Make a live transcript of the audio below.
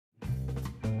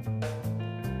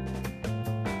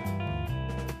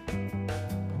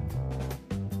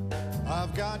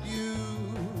I've got you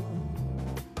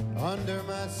under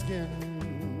my skin.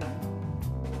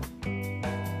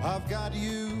 I've got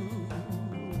you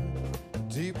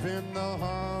deep in the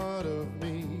heart of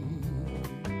me,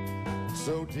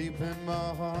 so deep in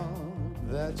my heart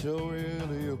that you're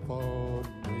really a part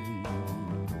of me.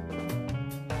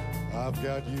 I've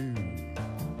got you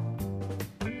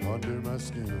under my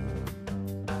skin.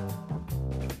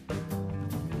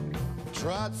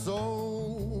 Tried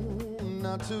so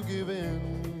not to give in.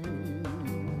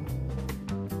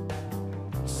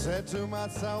 Said to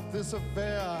myself, this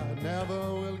affair never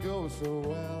will go so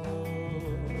well.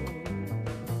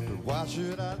 But why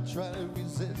should I try to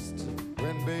resist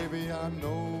when, baby, I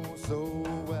know so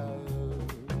well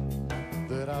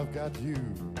that I've got you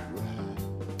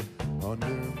under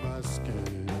my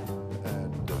skin.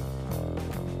 And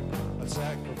I'd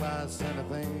sacrifice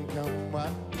anything, come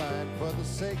what might, for the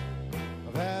sake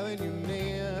of having you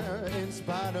near, in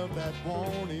spite of that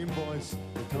warning voice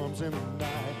that comes in the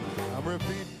night. I'm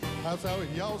repeating how it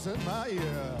yells in my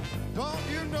ear. Don't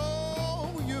you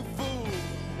know, you fool,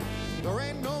 there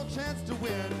ain't no chance to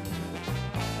win.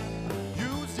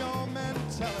 Use your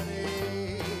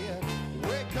mentality,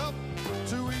 wake up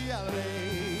to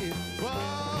reality.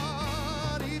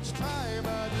 But each time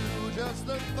I do, just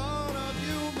the thought of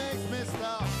you makes me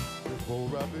stop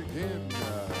before I begin.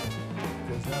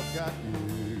 'Cause I've got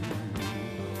you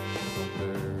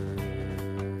under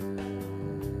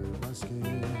my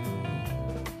skin,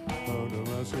 under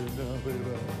my skin now,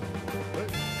 baby. Hey.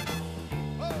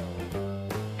 Oh.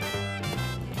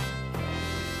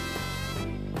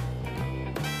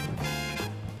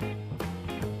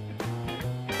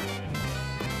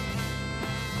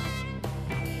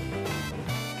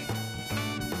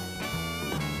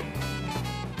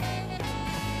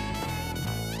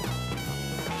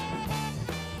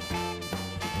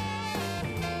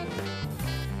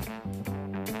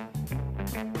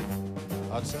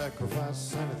 I'd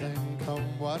sacrifice anything, come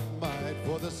what might,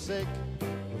 for the sake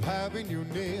of having you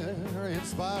near, in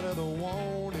spite of the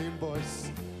warning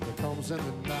voice that comes in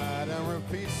the night and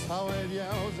repeats how it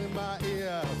yells in my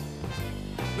ear.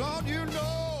 Don't you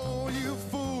know, you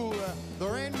fool,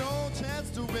 there ain't no chance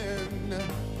to win.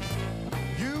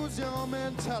 Use your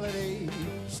mentality,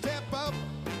 step up,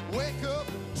 wake up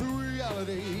to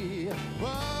reality.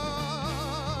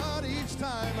 But each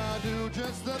time I do,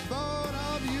 just the thought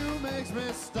of you makes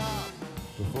me stop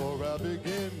before I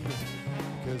begin.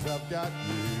 'Cause I've got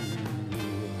you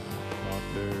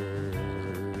under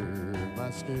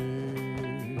my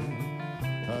skin.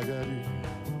 I got you.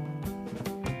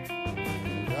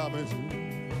 You got me too.